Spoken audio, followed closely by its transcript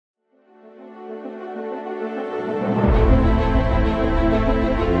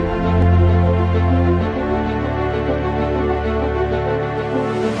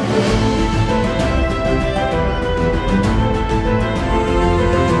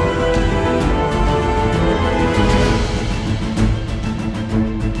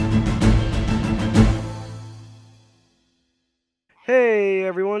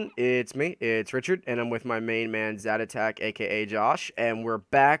everyone? It's me, it's Richard, and I'm with my main man, Zatatak, aka Josh, and we're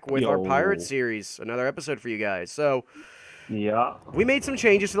back with our Pirate series, another episode for you guys. So, yeah, we made some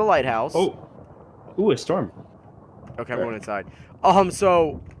changes to the lighthouse. Oh, ooh, a storm. Okay, I'm Right. going inside.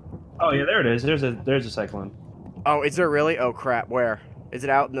 Oh yeah, there it is. There's a cyclone. Oh, is there really? Oh crap, where? Is it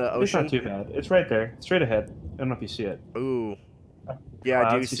out in the ocean? It's not too bad. It's right there, straight ahead. I don't know if you see it. Ooh. Yeah,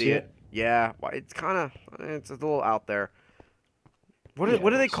 I do see it. Yeah, it's a little out there. What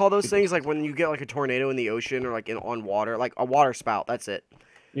do they call those things? Like when you get like a tornado in the ocean or like on water, like a water spout. That's it.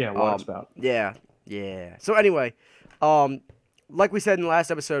 Yeah, water spout. Yeah. So anyway, like we said in the last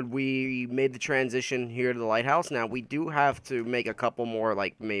episode, we made the transition here to the lighthouse. Now we do have to make a couple more,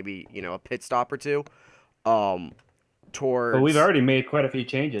 like maybe a pit stop or two. Towards. But we've already made quite a few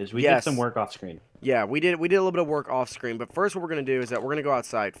changes. We did some work off screen. Yeah, we did a little bit of work off screen. But first, what we're gonna do is that we're gonna go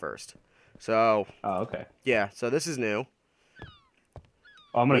outside first. So. Oh, okay. Yeah. So this is new.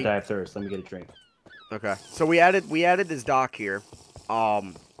 Oh, I'm gonna dive first. Let me get a drink. Okay. So we added this dock here,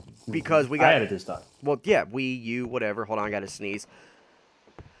 because we got. I added this dock. Well, yeah, you, whatever. Hold on, I gotta sneeze.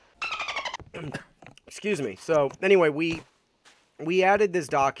 Excuse me. So anyway, we added this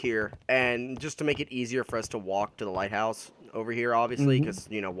dock here, and just to make it easier for us to walk to the lighthouse over here, obviously, because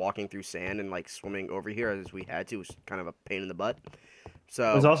walking through sand and like swimming over here as we had to was kind of a pain in the butt. So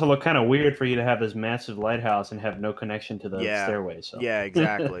it was also look kind of weird for you to have this massive lighthouse and have no connection to the stairway. So. Yeah,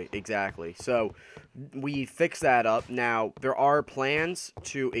 exactly, exactly. So we fixed that up. Now there are plans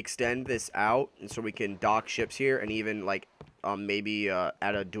to extend this out, and so we can dock ships here, and even like maybe add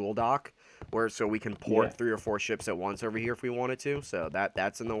a dual dock, so we can port 3 or 4 ships at once over here if we wanted to. So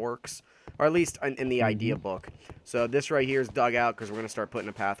that's in the works, or at least in the idea book. So this right here is dug out because we're gonna start putting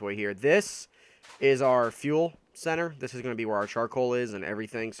a pathway here. This is our fuel center. This is going to be where our charcoal is and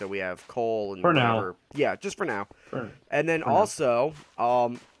everything. So we have coal and for now. Yeah, just for now. And then also,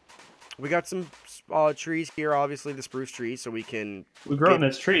 we got some trees here. Obviously, the spruce trees, so we can. We grow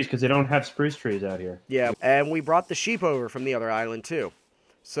those trees because they don't have spruce trees out here. Yeah, and we brought the sheep over from the other island too.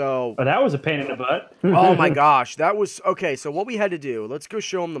 So. Oh, that was a pain in the butt. Oh my gosh, that was okay. So what we had to do? Let's go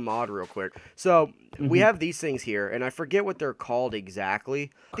show them the mod real quick. So we have these things here, and I forget what they're called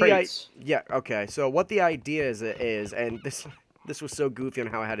exactly. Crates. Yeah. Okay. So what the idea is, and this was so goofy on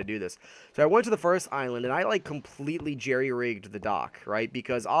how I had to do this. So I went to the first island, and I like completely jerry-rigged the dock, right?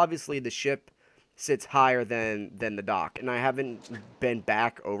 Because obviously the ship sits higher than the dock, and I haven't been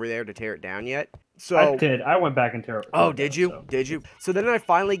back over there to tear it down yet. So I did. I went back and tear it. Oh, did you? So. Did you? So then I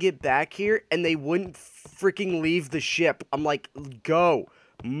finally get back here, and they wouldn't freaking leave the ship. I'm like, go,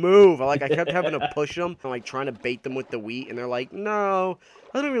 move. I kept having to push them. I'm like trying to bait them with the wheat, and they're like, no,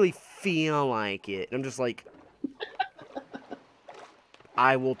 I don't really feel like it. And I'm just like,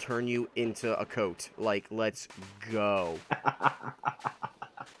 I will turn you into a coat. Like, let's go.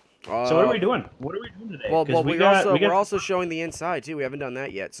 So what are we doing? What are we doing today? Well, we're also showing the inside too. We haven't done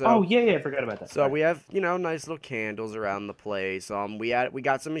that yet. So oh yeah, I forgot about that. So we have nice little candles around the place. We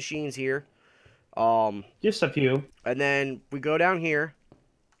got some machines here. Just a few. And then we go down here,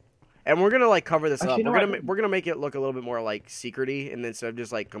 and we're gonna like cover this up. We're gonna make it look a little bit more like secret-y, and instead of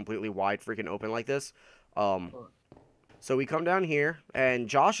just like completely wide freaking open like this. So we come down here, and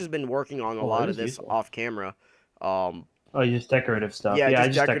Josh has been working on a lot of this off camera. Oh, just decorative stuff. Yeah,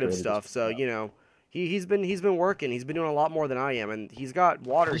 just decorative stuff. So he's been working. He's been doing a lot more than I am, and he's got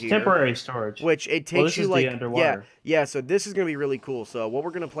water here. Temporary storage. Which it takes you like underwater. Yeah. So this is gonna be really cool. So what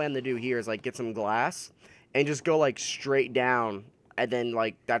we're gonna plan to do here is like get some glass and just go like straight down, and then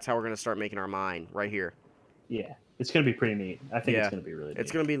like that's how we're gonna start making our mine right here. Yeah, it's gonna be pretty neat. I think it's gonna be really neat.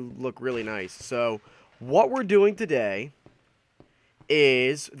 It's gonna look really nice. So what we're doing today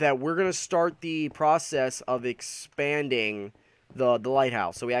is that we're going to start the process of expanding the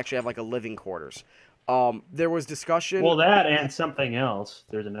lighthouse. So we actually have like a living quarters. There was discussion. Well, that and something else.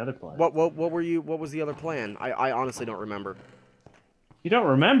 There's another plan. What was the other plan? I honestly don't remember. You don't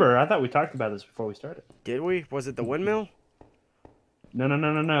remember? I thought we talked about this before we started. Did we? Was it the windmill?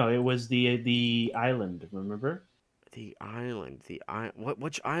 No. It was the island, remember? The island.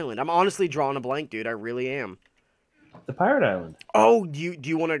 Which island? I'm honestly drawing a blank, dude. I really am. The Pirate Island. Oh, do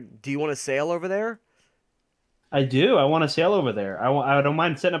you want to sail over there? I do. I want to sail over there. I don't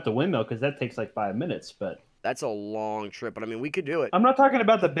mind setting up the windmill because that takes like 5 minutes, but that's a long trip. But I mean, we could do it. I'm not talking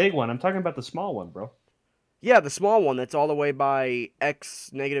about the big one. I'm talking about the small one, bro. Yeah, the small one that's all the way by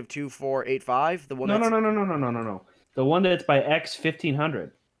X-2485. The one. No. The one that's by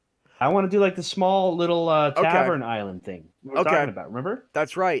X-1500. I want to do like the small little Tavern Island thing we were talking about. Remember?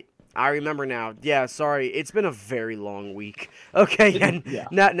 That's right. I remember now. Yeah, sorry. It's been a very long week. Okay, and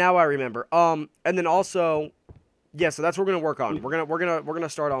now I remember. And then also Yeah, so that's what we're gonna work on. We're gonna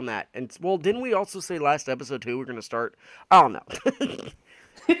start on that. And well, didn't we also say last episode too? We're gonna start. I don't know.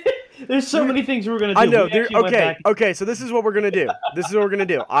 There's so many things we're gonna do. I know. Okay. Okay. So this is what we're gonna do. This is what we're gonna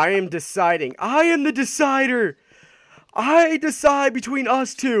do. I am deciding. I am the decider. I decide between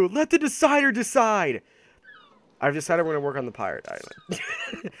us two. Let the decider decide. I've decided we're gonna work on the pirate island.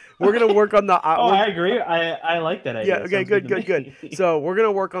 We're gonna work on the. I agree. I like that idea. Yeah. Okay. Good. So we're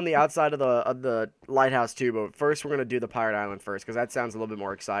gonna work on the outside of the lighthouse too. But first, we're gonna do the pirate island first because that sounds a little bit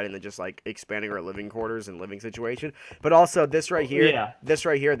more exciting than just like expanding our living quarters and living situation. But also this right here,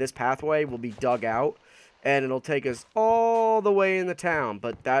 this pathway will be dug out, and it'll take us all the way in the town.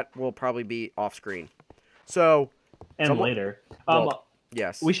 But that will probably be off screen. So. And later.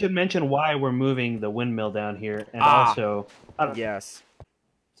 Yes. We should mention why we're moving the windmill down here, and also. Yes.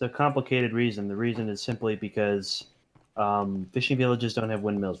 It's a complicated reason. The reason is simply because fishing villages don't have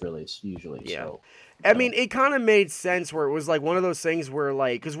windmills really usually. Yeah. So, I mean, it kind of made sense where it was like one of those things where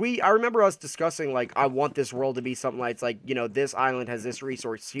like, because I remember us discussing like, I want this world to be something like, it's like, you know, this island has this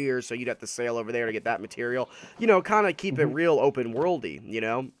resource here, so you'd have to sail over there to get that material. You know, kind of keep it real open worldy, you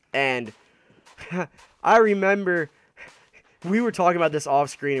know? And I remember. We were talking about this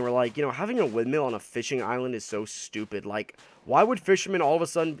off screen and we're like, you know, having a windmill on a fishing island is so stupid. Like, why would fishermen all of a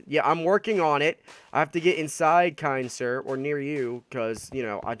sudden... Yeah, I'm working on it. I have to get inside, kind sir, or near you, because, you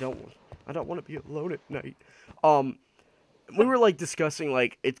know, I don't want to be alone at night. We were, like, discussing,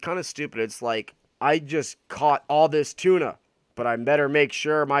 like, it's kind of stupid. It's like, I just caught all this tuna, but I better make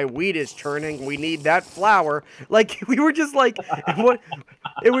sure my wheat is turning. We need that flour. Like, we were just like... what?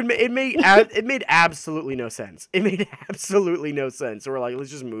 It made absolutely no sense. It made absolutely no sense. So we're like, let's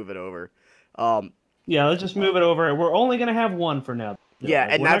just move it over. Yeah, let's just move it over. We're only gonna have one for now. Yeah,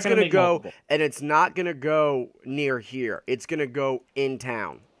 like, and that's gonna go, multiple. And it's not gonna go near here. It's gonna go in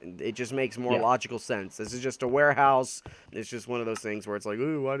town. It just makes more logical sense. This is just a warehouse. It's just one of those things where it's like,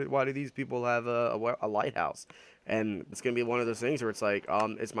 ooh, why do these people have a lighthouse? And it's going to be one of those things where it's like,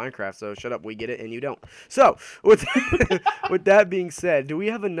 it's Minecraft, so shut up, we get it, and you don't. So, with that being said, do we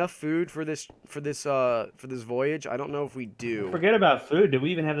have enough food for this voyage? I don't know if we do. Forget about food. Do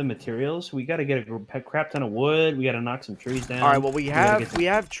we even have the materials? We got to get a crap ton of wood. We got to knock some trees down. All right, well, we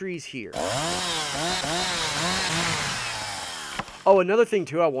have trees here. Oh, another thing,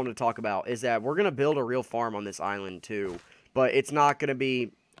 too, I wanted to talk about is that we're going to build a real farm on this island, too. But it's not going to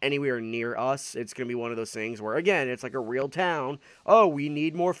be anywhere near us. It's going to be one of those things where, again, it's like a real town. Oh, we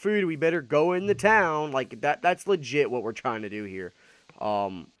need more food. We better go in the town. Like, that's legit what we're trying to do here.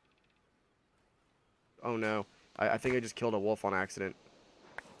 Oh, no. I think I just killed a wolf on accident.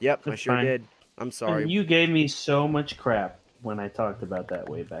 Yep, I sure did. I'm sorry. And you gave me so much crap when I talked about that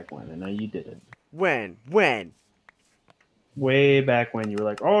way back when, and now you did it. When? Way back when you were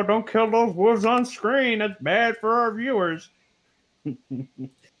like, oh, don't kill those wolves on screen. That's bad for our viewers.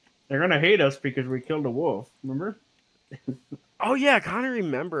 They're going to hate us because we killed a wolf. Remember? Oh, yeah. I kind of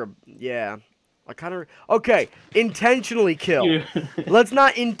remember. Yeah. I kind of... Okay. Intentionally kill. Let's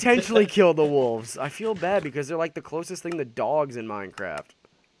not intentionally kill the wolves. I feel bad because they're like the closest thing to dogs in Minecraft.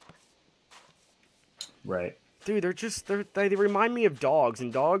 Right. Dude, they remind me of dogs,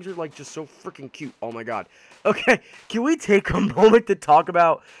 and dogs are like just so freaking cute. Oh my god. Okay, can we take a moment to talk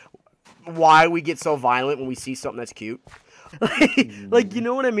about why we get so violent when we see something that's cute? Like, you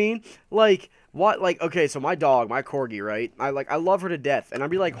know what I mean? Like, what? Like, okay, so my dog, my corgi, right? I love her to death, and I'd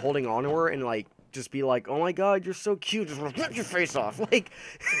be like holding on to her and like just be like, oh my god, you're so cute. Just want to rip your face off. Like,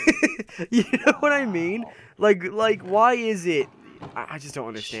 you know what I mean? Like, why is it? I just don't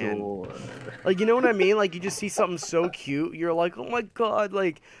understand. Sure. Like, you know what I mean? Like, you just see something so cute, you're like, oh my god,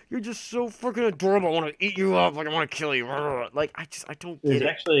 like, you're just so freaking adorable. I want to eat you up. Like, I want to kill you. Like, I don't get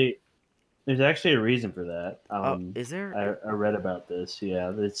it. There's actually a reason for that. Is there? I read about this.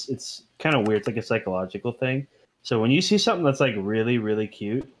 Yeah, it's kind of weird. It's like a psychological thing. So when you see something that's like really, really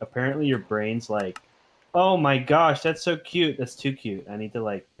cute, apparently your brain's like, oh my gosh, that's so cute. That's too cute. I need to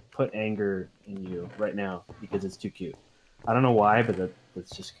like put anger in you right now because it's too cute. I don't know why, but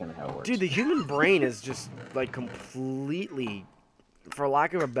that's just kind of how it works. Dude, the human brain is just, like, completely, for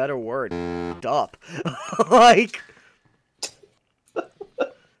lack of a better word, up. Like...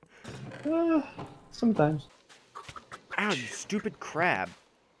 Sometimes. Ow, you stupid crab.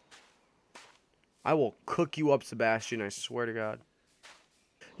 I will cook you up, Sebastian, I swear to God.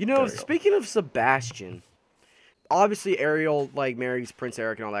 You know, speaking of Sebastian, obviously Ariel, like, marries Prince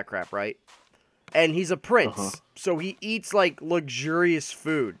Eric and all that crap, right? and he's a prince, so he eats like luxurious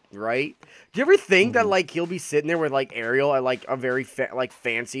food, right? Do you ever think that like he'll be sitting there with like Ariel at like a very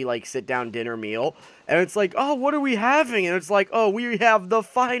fancy like sit down dinner meal, and it's like, oh, what are we having? And it's like, oh, we have the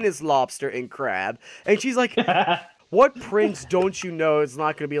finest lobster and crab, and she's like, what prince don't you know it's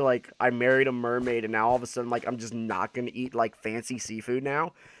not gonna be like, I married a mermaid and now all of a sudden like I'm just not gonna eat like fancy seafood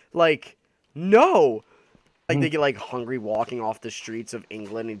now? Like, no. Like, they get, like, hungry walking off the streets of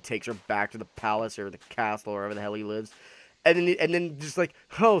England, and he takes her back to the palace or the castle or wherever the hell he lives. And then just like,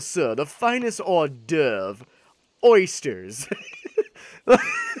 oh, sir, the finest hors d'oeuvre, oysters. Alright,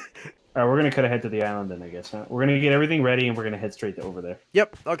 we're going to cut ahead to the island then, I guess, huh? We're going to get everything ready, and we're going to head straight to over there.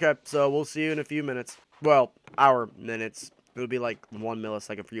 Yep, okay, so we'll see you in a few minutes. Well, our minutes. It'll be like 1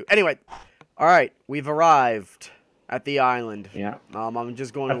 millisecond for you. Anyway, alright, we've arrived at the island. Yeah. I'm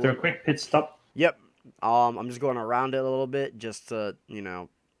just going After a quick pit stop. Yep. I'm just going around it a little bit just to, you know,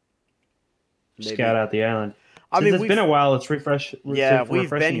 maybe scout out the island. I mean, it's been a while. Let's refresh. Yeah, we've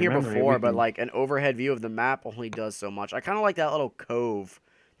been here before, but like an overhead view of the map only does so much. I kind of like that little cove.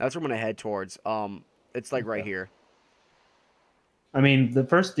 That's where I'm gonna head towards. It's like right here. I mean,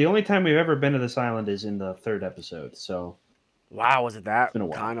 the only time we've ever been to this island is in the 3rd episode. So, wow, was it that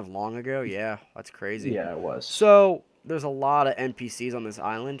kind of long ago? Yeah, that's crazy. Yeah, it was. So there's a lot of NPCs on this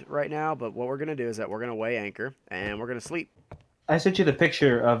island right now, but what we're going to do is that we're going to weigh anchor, and we're going to sleep. I sent you the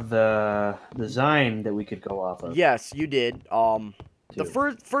picture of the design that we could go off of. Yes, you did.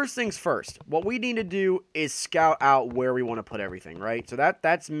 The first things first. What we need to do is scout out where we want to put everything, right? So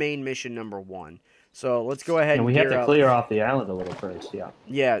that's main mission number 1. So let's go ahead and we have to clear off the island a little first, yeah.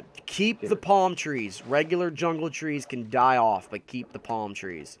 Yeah, keep the palm trees. Regular jungle trees can die off, but keep the palm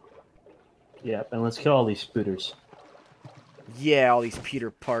trees. Yeah, and let's kill all these spooters. Yeah, all these Peter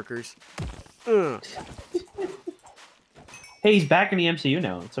Parkers. Hey, he's back in the MCU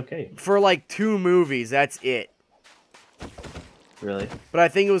now. It's okay. For like 2 movies, that's it. Really? But I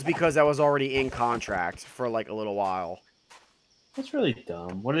think it was because I was already in contract for like a little while. That's really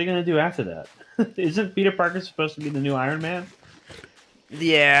dumb. What are they going to do after that? Isn't Peter Parker supposed to be the new Iron Man?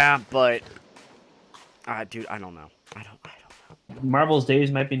 Yeah, but... dude, I don't know. I don't know. Marvel's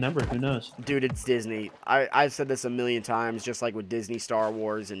days might be numbered. Who knows? Dude, it's Disney. I've said this a million times, just like with Disney Star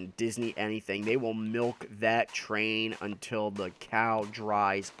Wars and Disney anything. They will milk that train until the cow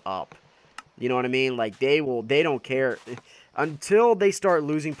dries up. You know what I mean? Like, they don't care. Until they start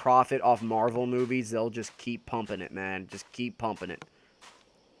losing profit off Marvel movies, they'll just keep pumping it, man. Just keep pumping it.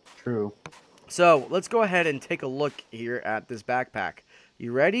 True. So, let's go ahead and take a look here at this backpack.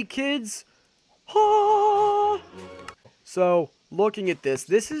 You ready, kids? Ha! So, looking at this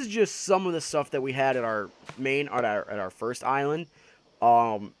is just some of the stuff that we had at our first island.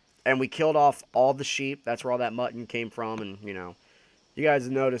 And we killed off all the sheep. That's where all that mutton came from. And, you know, you guys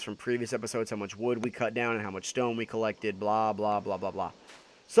have noticed from previous episodes how much wood we cut down and how much stone we collected. Blah, blah, blah, blah, blah.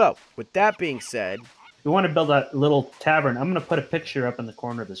 So, with that being said... We want to build that little tavern. I'm going to put a picture up in the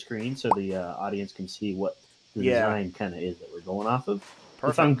corner of the screen so the audience can see what the design kind of is that we're going off of. Perfect.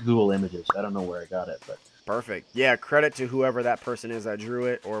 It's on Google Images. I don't know where I got it, but... Perfect. Yeah, credit to whoever that person is that drew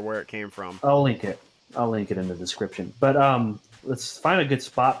it or where it came from. I'll link it. I'll link it in the description. But let's find a good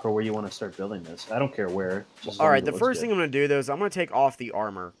spot for where you want to start building this. I don't care where. All right, the first thing I'm going to do, though, is I'm going to take off the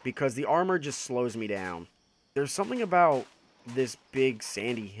armor because the armor just slows me down. There's something about this big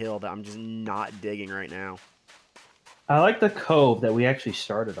sandy hill that I'm just not digging right now. I like the cove that we actually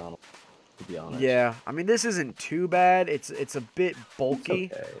started on, to be honest. Yeah, I mean, this isn't too bad. It's a bit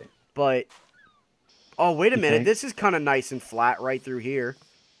bulky, okay. But... Oh, wait a minute. This is kind of nice and flat right through here.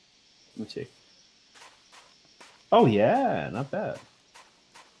 Let me see. Oh, yeah. Not bad.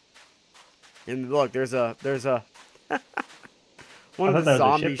 And look, there's a one of the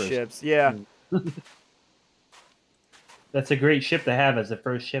zombie ships. Yeah. That's a great ship to have as the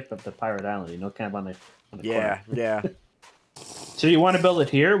first ship of the pirate island, you know, kind of on the corner. Yeah. So you want to build it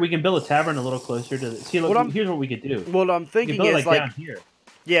here? We can build a tavern a little closer to the... See, look, here's what we could do. What I'm thinking is like down here.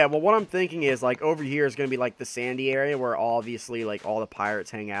 Yeah, well, what I'm thinking is, like, over here is going to be, like, the sandy area where, obviously, like, all the pirates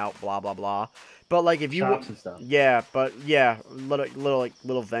hang out, blah, blah, blah. But, like, if you... Shops and stuff. Yeah, but, yeah,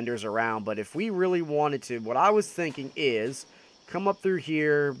 little vendors around. But if we really wanted to, what I was thinking is, come up through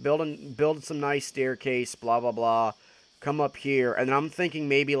here, build some nice staircase, blah, blah, blah. Come up here, and then I'm thinking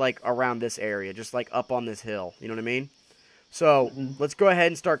maybe, like, around this area, just, like, up on this hill. You know what I mean? So, let's go ahead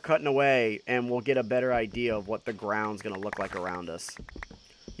and start cutting away, and we'll get a better idea of what the ground's going to look like around us.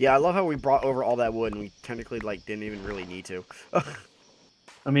 Yeah, I love how we brought over all that wood, and we technically, like, didn't even really need to.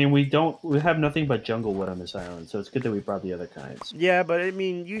 I mean, we have nothing but jungle wood on this island, so it's good that we brought the other kinds. Yeah, but I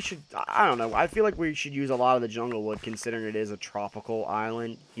mean, you should. I don't know. I feel like we should use a lot of the jungle wood, considering it is a tropical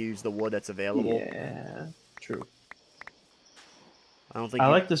island. Use the wood that's available. Yeah, true. I don't think. I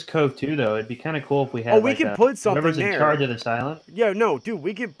You... like this cove too, though. It'd be kind of cool if we had. Oh, we like could put something whoever's in there. charge of this island. Yeah, no, dude,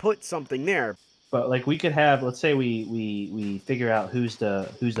 we could put something there. But like, we could have. Let's say we figure out who's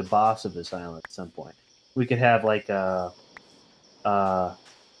the boss of this island at some point. We could have like a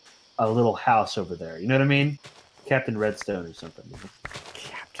little house over there. You know what I mean? Captain Redstone or something.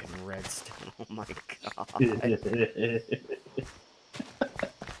 Captain Redstone. Oh my god.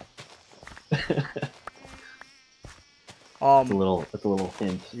 That's a little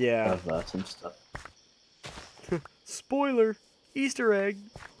hint. Yeah. Of some stuff. Spoiler. Easter egg.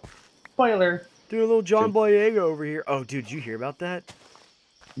 Spoiler. Doing a little John Boyega over here. Oh, dude, did you hear about that?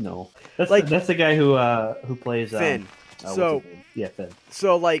 No. That's the guy who plays Finn. Finn.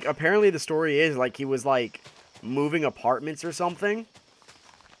 So like apparently the story is like he was like moving apartments or something.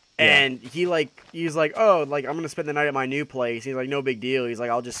 And he's like, oh, like I'm gonna spend the night at my new place. He's like, no big deal. He's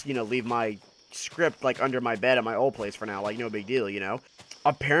like, I'll just leave my script like under my bed at my old place for now. Like no big deal.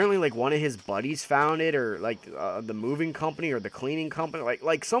 Apparently like one of his buddies found it, or like the moving company or the cleaning company,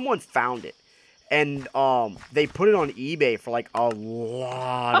 like someone found it, and they put it on eBay for like a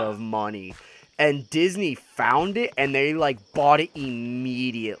lot of money. And Disney found it, and they, like, bought it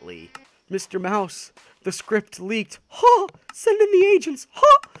immediately. Mr. Mouse, the script leaked. Huh! Send in the agents.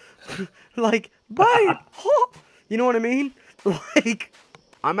 Huh! Like, buy it. Huh! You know what I mean? Like,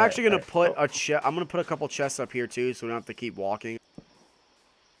 I'm actually going to put I'm going to put a couple chests up here, too, so we don't have to keep walking.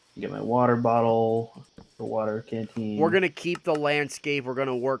 Get my water bottle, the water canteen. We're going to keep the landscape. We're going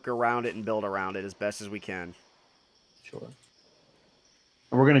to work around it and build around it as best as we can. Sure.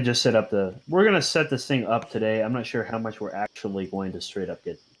 We're gonna just we're gonna set this thing up today. I'm not sure how much we're actually going to straight up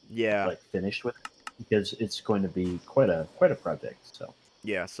get finished with, because it's going to be quite a project. So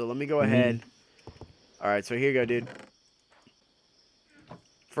yeah. So let me go ahead. All right. So here you go, dude.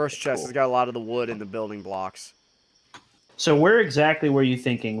 First chest has got a lot of the wood and the building blocks. So where exactly were you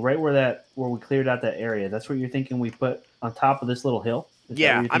thinking? Right where we cleared out that area. That's where you're thinking we put on top of this little hill.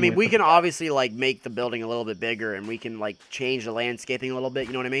 Yeah, I mean, we can obviously, like, make the building a little bit bigger, and we can, like, change the landscaping a little bit,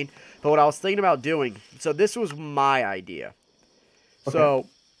 you know what I mean? But what I was thinking about doing, so this was my idea. Okay. So,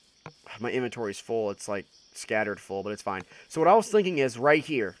 my inventory's full. It's, like, scattered full, but it's fine. So what I was thinking is, right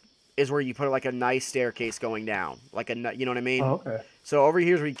here is where you put, like, a nice staircase going down. Like, you know what I mean? Oh, okay. So over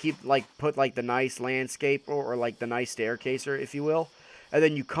here is where you keep, like, put, like, the nice landscape, or like, the nice staircase, or if you will. And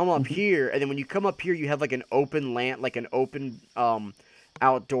then you come up here, and then when you come up here, you have, like, an open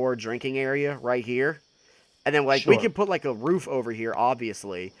outdoor drinking area right here, and then like we can put like a roof over here,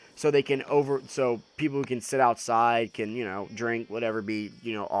 obviously, so they can so people who can sit outside can drink whatever, be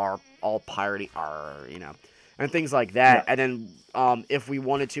our all piratey, and things like that. Yeah. And then if we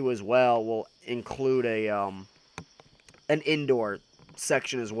wanted to as well, we'll include an indoor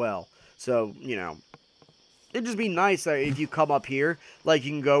section as well. So it'd just be nice that if you come up here, like,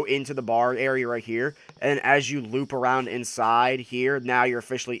 you can go into the bar area right here, and as you loop around inside here, now you're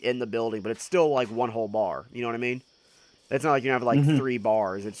officially in the building, but it's still, like, one whole bar. You know what I mean? It's not like you have, like, 3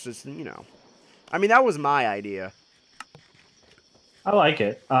 bars. It's just, I mean, that was my idea. I like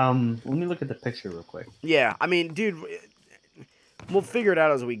it. Let me look at the picture real quick. Yeah, I mean, dude, we'll figure it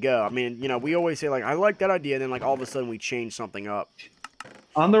out as we go. I mean, we always say, like, I like that idea, and then, like, all of a sudden we change something up.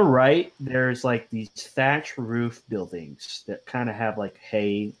 On the right, there's like these thatch roof buildings that kind of have like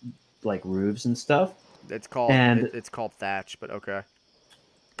hay, like roofs and stuff. It's called thatch, but okay.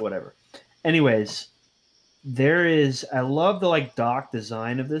 Whatever. Anyways, I love the like dock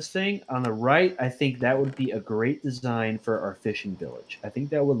design of this thing. On the right, I think that would be a great design for our fishing village. I think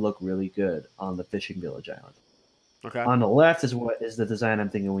that would look really good on the fishing village island. Okay. On the left is the design I'm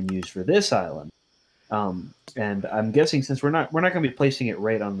thinking we use for this island. And I'm guessing since we're not going to be placing it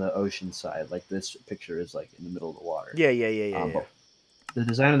right on the ocean side, like this picture is like in the middle of the water. Yeah. But the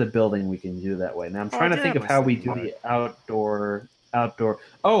design of the building we can do that way. Now I'm trying to think of how we do the outdoor.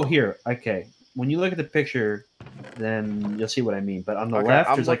 Oh, here. Okay. When you look at the picture, then you'll see what I mean. But on the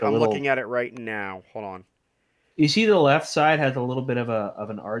left, there's like a little. I'm looking at it right now. Hold on. You see the left side has a little bit of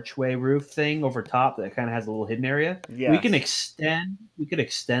an archway roof thing over top that kind of has a little hidden area. Yeah. We could extend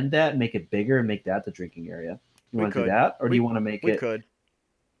that and make it bigger and make that the drinking area. You want to do that? Or do you want to make it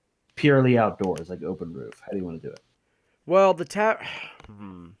purely outdoors, like open roof? How do you want to do it? Well, the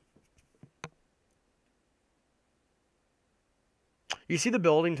You see the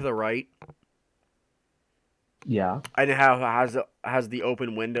building to the right? Yeah. And it has the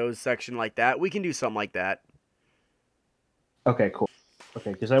open windows section like that. We can do something like that. Okay, cool.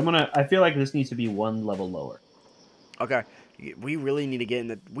 Okay, because I feel like this needs to be one level lower. Okay. We really need to get in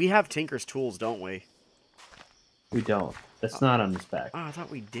the... We have Tinker's tools, don't we? We don't. That's not on this pack. Oh, I thought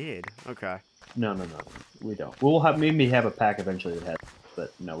we did. Okay. No, we don't. We'll have maybe have a pack eventually that has,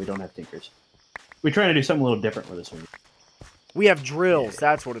 but no, we don't have Tinkers. We're trying to do something a little different with this one. We have drills.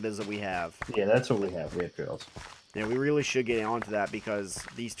 That's what it is that we have. Yeah, that's what we have. We have drills. Yeah, we really should get onto that because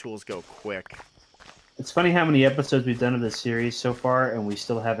these tools go quick. It's funny how many episodes we've done of this series so far, and we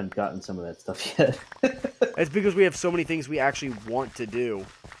still haven't gotten some of that stuff yet. It's because we have so many things we actually want to do.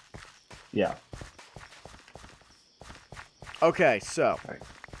 Yeah. Okay, so. Right.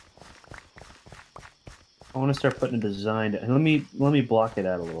 I want to start putting a design. Let me block it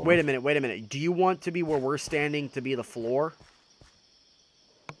out a little. Wait a minute. Do you want to be where we're standing to be the floor?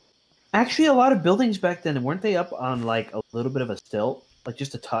 Actually, a lot of buildings back then, weren't they up on like a little bit of a stilt, like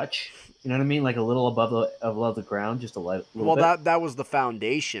just a touch? You know what I mean? Like a little above the ground, just a little Well, bit. that was the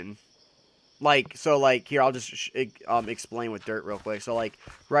foundation. Like, so, like, here, I'll just explain with dirt real quick. So, like,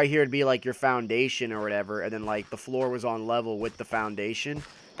 right here would be, like, your foundation or whatever, and then, like, the floor was on level with the foundation.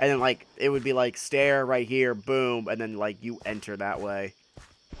 And then, like, it would be, like, stair right here, boom, and then, like, you enter that way.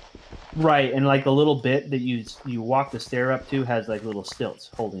 Right, and, like, the little bit that you walk the stair up to has, like, little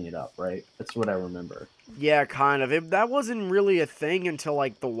stilts holding it up, right? That's what I remember. Yeah, kind of. That wasn't really a thing until,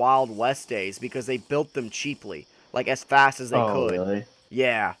 like, the Wild West days, because they built them cheaply. Like, as fast as they could. Oh, really?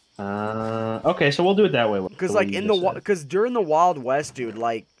 Yeah. Okay, so we'll do it that way. Because like because during the Wild West, dude,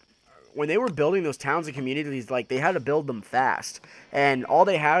 like when they were building those towns and communities, like they had to build them fast, and all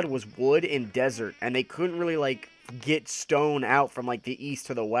they had was wood and desert, and they couldn't really like get stone out from like the east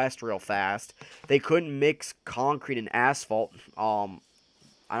to the west real fast. They couldn't mix concrete and asphalt. I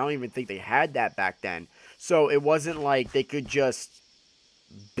don't even think they had that back then. So it wasn't like they could just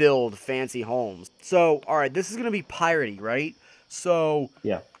build fancy homes. So all right, this is gonna be piratey, right? So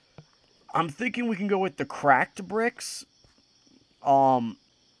yeah. I'm thinking we can go with the cracked bricks.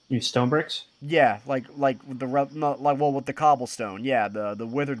 Use stone bricks? Yeah, like with with the cobblestone. Yeah, the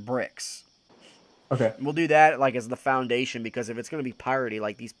withered bricks. Okay. We'll do that like as the foundation because if it's gonna be piratey,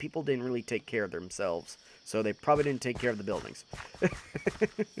 like these people didn't really take care of themselves, so they probably didn't take care of the buildings.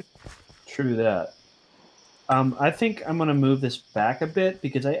 True that. I think I'm gonna move this back a bit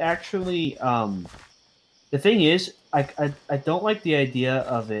because I actually the thing is, I don't like the idea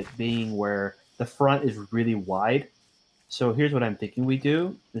of it being where the front is really wide. So here's what I'm thinking we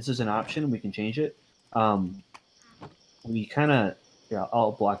do. This is an option. We can change it. We kind of... Yeah,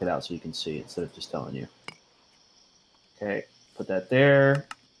 I'll block it out so you can see instead of just telling you. Okay, put that there.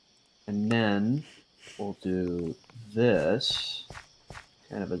 And then we'll do this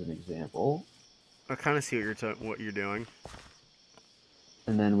kind of as an example. I kind of see what you're doing.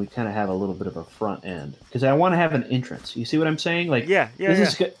 And then we kind of have a little bit of a front end because I want to have an entrance. You see what I'm saying? Like,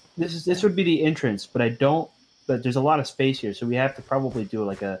 this would be the entrance, but I don't. But there's a lot of space here, so we have to probably do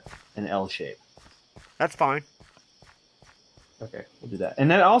like an L shape. That's fine. Okay, we'll do that, and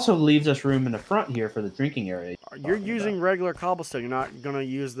that also leaves us room in the front here for the drinking area. You're using regular cobblestone. You're not gonna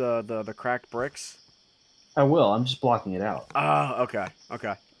use the cracked bricks. I will. I'm just blocking it out. Okay.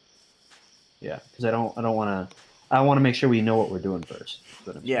 Yeah, because I don't want to. I want to make sure we know what we're doing first.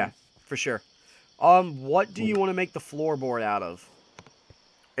 Yeah, for sure. What do you want to make the floorboard out of?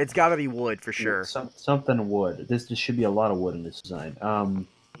 It's got to be wood for sure. Something wood. This should be a lot of wood in this design.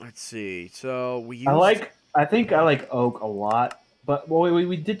 Let's see. So we used... I think I like oak a lot, but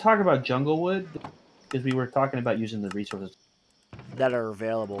we did talk about jungle wood because we were talking about using the resources that are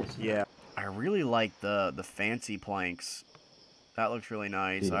available. Yeah, I really like the fancy planks. That looks really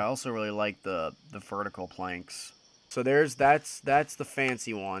nice. Yeah. I also really like the vertical planks. So that's the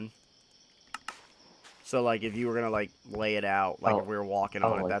fancy one. So like if you were gonna like lay it out, like if we were walking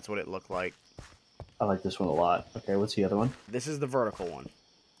on it, that's what it looked like. I like this one a lot. Okay, what's the other one? This is the vertical one.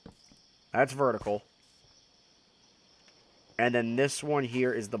 That's vertical. And then this one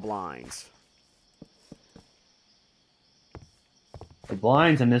here is the blinds. The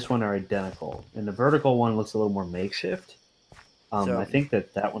blinds and this one are identical, and the vertical one looks a little more makeshift. I think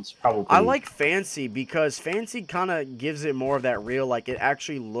that one's probably... I like fancy because fancy kind of gives it more of that real, like it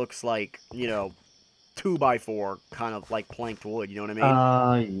actually looks like, 2x4 kind of like planked wood, you know what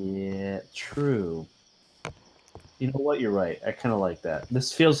I mean? Yeah, true. You know what? You're right. I kind of like that.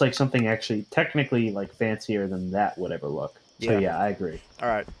 This feels like something actually technically like fancier than that would ever look. So yeah, I agree. All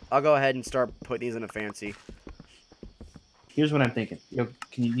right, I'll go ahead and start putting these in a fancy. Here's what I'm thinking.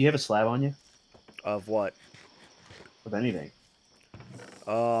 You have a slab on you? Of what? Of anything.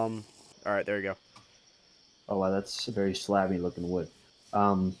 All right, there you go. Oh wow, that's a very slabby looking wood.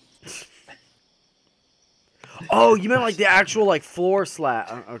 Oh, you meant like the actual like floor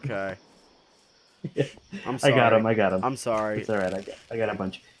slab. Okay. Yeah. I'm sorry. I got him. I'm sorry. It's all right. I got a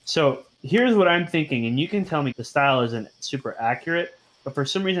bunch. So here's what I'm thinking, and you can tell me the style isn't super accurate, but for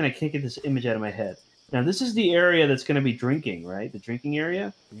some reason I can't get this image out of my head. Now this is the area that's going to be drinking, right? The drinking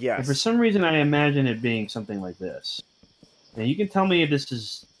area. Yes. And for some reason I imagine it being something like this. Now you can tell me if this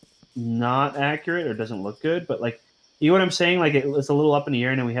is not accurate or doesn't look good, but like, you know what I'm saying? Like it's a little up in the air,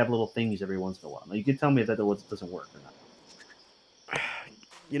 and then we have little things every once in a while. Now, you can tell me if that doesn't work or not.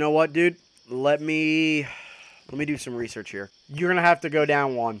 You know what, dude? Let me do some research here. You're gonna have to go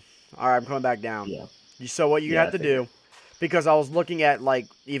down one. All right, I'm coming back down. Yeah. So what you're gonna have to do, because I was looking at like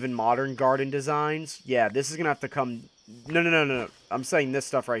even modern garden designs. Yeah, this is gonna have to come. No. I'm saying this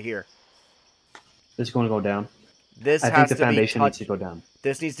stuff right here. This is going to go down. This I has think the to foundation be needs to go down.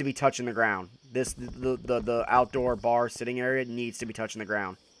 This needs to be touching the ground. The outdoor bar sitting area needs to be touching the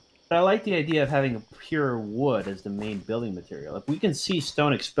ground. But I like the idea of having pure wood as the main building material. If we can see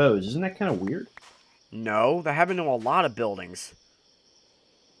stone exposed, isn't that kind of weird? No, that happened to a lot of buildings.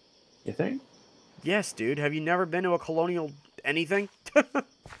 You think? Yes, dude. Have you never been to a colonial anything?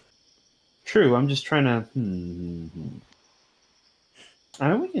 True. I'm just trying to. I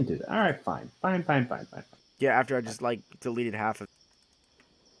mean, we can do that. All right, fine. Yeah, after I just like deleted half of.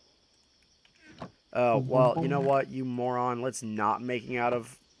 Oh well, you know what, you moron. Let's not making out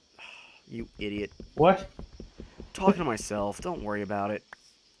of. You idiot. What? Talking to myself. Don't worry about it.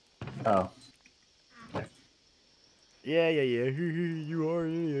 Oh. Yeah. You are.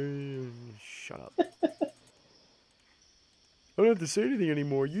 Shut up. I don't have to say anything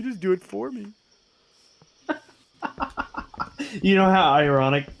anymore. You just do it for me. You know how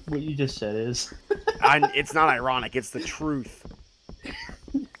ironic what you just said is? It's not ironic. It's the truth.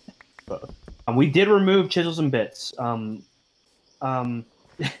 We did remove chisels and bits.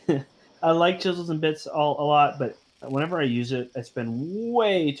 I like chisels and bits a lot, but whenever I use it, I spend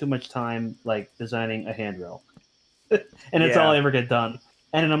way too much time like designing a handrail, and it's all I ever get done.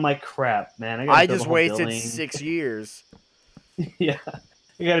 And then I'm like, crap, man! I just wasted 6 years. Yeah,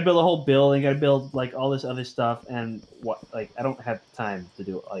 I got to build a whole building. Got to build like all this other stuff, and I don't have time to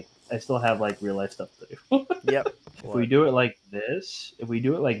do it. Like I still have like real life stuff to do. Yep. If we do it like this,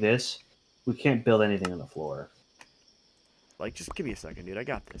 we can't build anything on the floor. Like, just give me a second, dude. I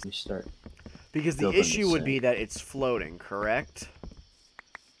got this. You start. Because the issue would be that it's floating, correct?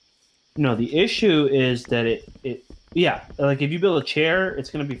 No, the issue is that yeah, like if you build a chair,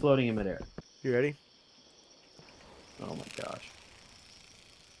 it's going to be floating in midair. You ready? Oh my gosh.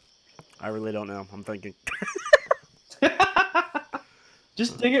 I really don't know. I'm thinking.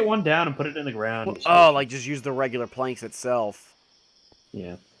 Just dig it one down and put it in the ground. Oh, like just use the regular planks itself.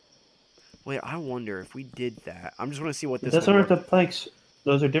 Yeah. Wait, I wonder if we did that. I'm just want to see what this. That's not the planks.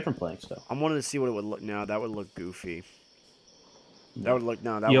 Those are different planks, though. I'm wanting to see what it would look. No, that would look goofy. That would look.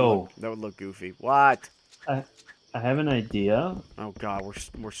 No, that would look goofy. What? I have an idea. Oh God,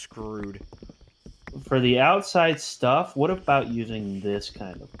 we're screwed. For the outside stuff, what about using this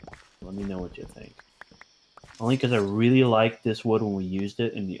kind of? Let me know what you think. Only because I really liked this wood when we used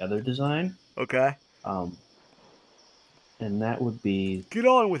it in the other design. Okay. And that would be. Get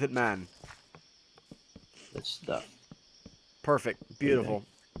on with it, man. This stuff. Perfect. Beautiful.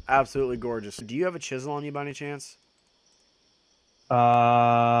 Absolutely gorgeous. Do you have a chisel on you by any chance?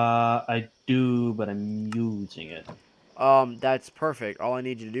 I do, but I'm using it. That's perfect. All I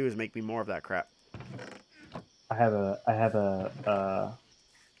need you to do is make me more of that crap. I have a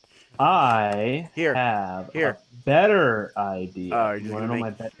better idea. Oh, you want to know my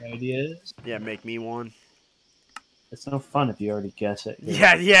better idea is? Yeah, make me one. It's no fun if you already guess it.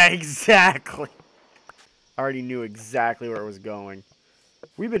 Yeah, exactly. I already knew exactly where it was going.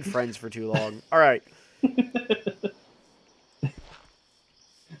 We've been friends for too long. All right.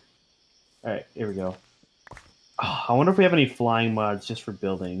 All right, here we go. Oh, I wonder if we have any flying mods just for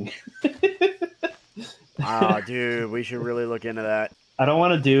building. Oh, dude, we should really look into that. I don't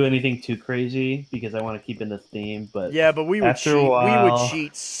want to do anything too crazy because I want to keep in the theme, but yeah, but we would cheat. While... We would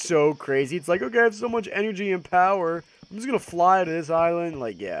cheat so crazy. It's like, okay, I have so much energy and power. I'm just gonna fly to this island.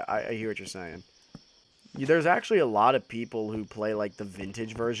 Like, yeah, I hear what you're saying. There's actually a lot of people who play like the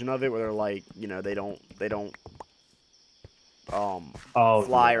vintage version of it, where they're like, you know, they don't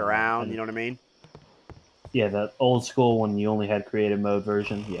fly around. You know what I mean? Yeah, that old school when you only had creative mode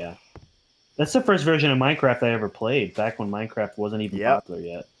version. Yeah, that's the first version of Minecraft I ever played. Back when Minecraft wasn't even popular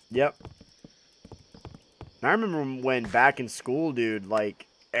yet. Yep. And I remember when back in school, dude, like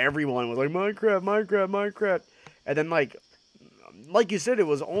everyone was like Minecraft, and then like you said, it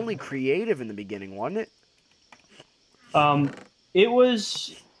was only creative in the beginning, wasn't it? It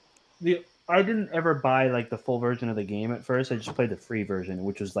was I didn't ever buy like the full version of the game at first. I just played the free version,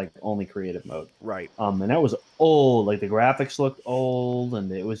 which was like only creative mode. Right. And that was old. Like the graphics looked old,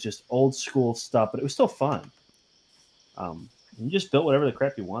 and it was just old school stuff, but it was still fun. You just built whatever the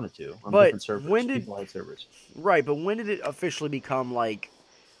crap you wanted to on But different servers. when did People had servers. right? But when did it officially become like,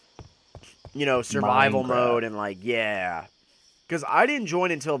 you know, survival Minecraft. mode and like yeah? Because I didn't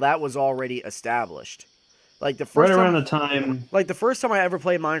join until that was already established. Like the first Right around time, the time like the first time I ever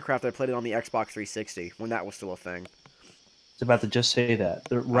played Minecraft, I played it on the Xbox 360 when that was still a thing. it's about to just say that.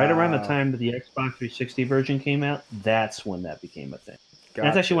 Right around the Wow. time that the Xbox 360 version came out, that's when that became a thing. And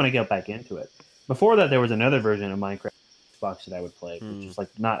that's actually when I got back into it. Before that, there was another version of Minecraft Xbox that I would play, which was like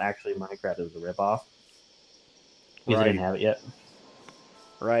not actually Minecraft; it was a ripoff. Because I didn't have it yet.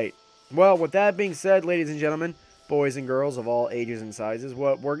 Right. Well, with that being said, ladies and gentlemen, boys and girls of all ages and sizes,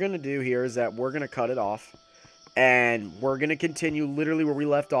 what we're going to do here is that we're going to cut it off. And we're going to continue literally where we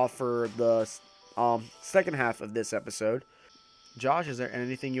left off for the second half of this episode. Josh, is there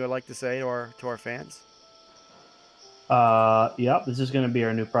anything you would like to say to our fans? Yep, this is going to be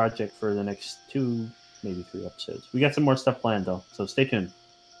our new project for the next 2, maybe 3 episodes. We got some more stuff planned, though, so stay tuned.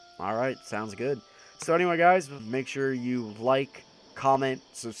 All right, sounds good. So anyway, guys, make sure you like, comment,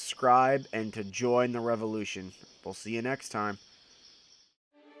 subscribe, and to join the revolution. We'll see you next time.